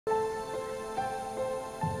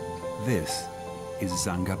This is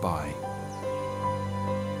Zangabai,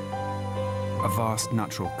 a vast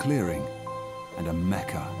natural clearing and a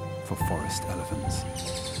mecca for forest elephants.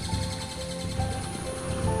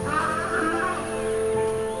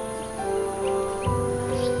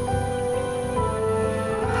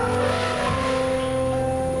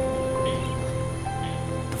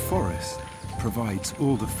 The forest provides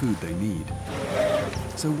all the food they need.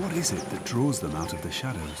 So what is it that draws them out of the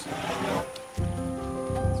shadows?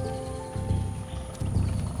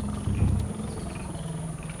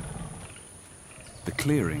 The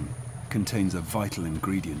clearing contains a vital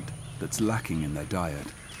ingredient that's lacking in their diet.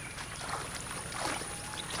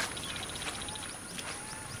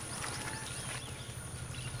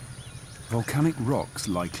 Volcanic rocks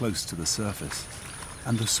lie close to the surface,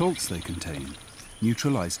 and the salts they contain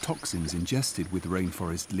neutralize toxins ingested with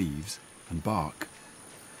rainforest leaves and bark.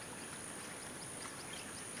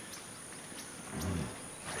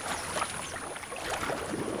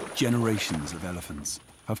 Generations of elephants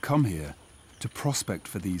have come here to prospect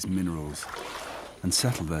for these minerals and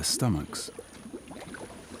settle their stomachs.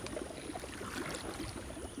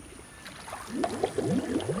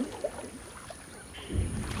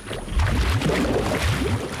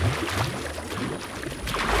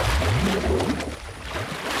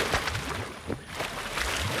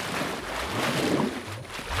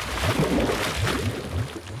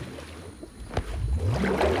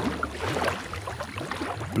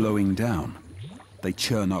 Blowing down, they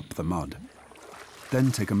churn up the mud,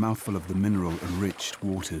 then take a mouthful of the mineral-enriched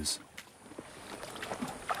waters.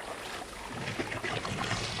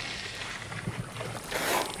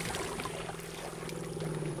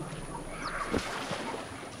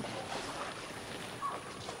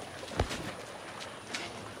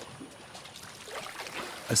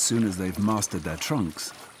 As soon as they've mastered their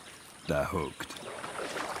trunks, they're hooked.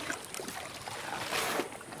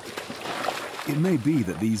 It may be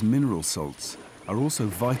that these mineral salts are also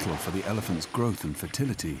vital for the elephant's growth and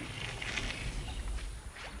fertility,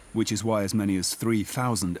 which is why as many as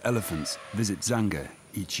 3,000 elephants visit Zanga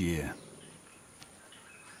each year.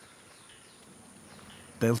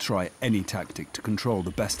 They'll try any tactic to control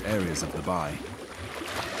the best areas of the Bai.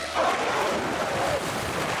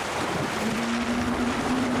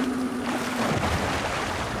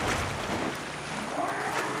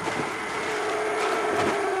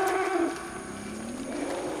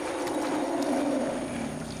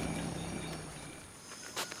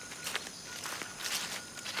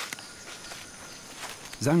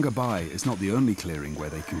 Zangabai is not the only clearing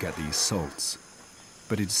where they can get these salts,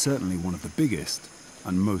 but it's certainly one of the biggest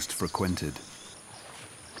and most frequented.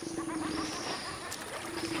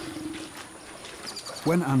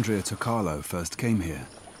 When Andrea Turkalo first came here,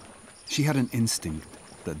 she had an instinct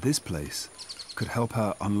that this place could help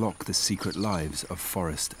her unlock the secret lives of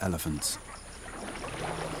forest elephants.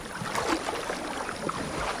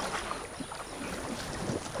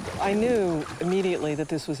 I knew immediately that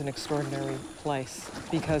this was an extraordinary place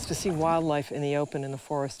because to see wildlife in the open in the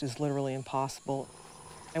forest is literally impossible.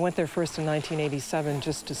 I went there first in 1987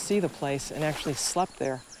 just to see the place and actually slept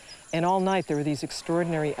there. And all night there were these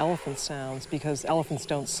extraordinary elephant sounds because elephants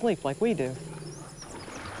don't sleep like we do.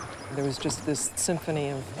 There was just this symphony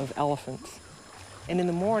of elephants. And in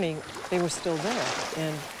the morning, they were still there.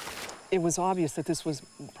 And it was obvious that this was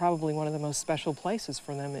probably one of the most special places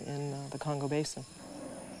for them in the Congo Basin.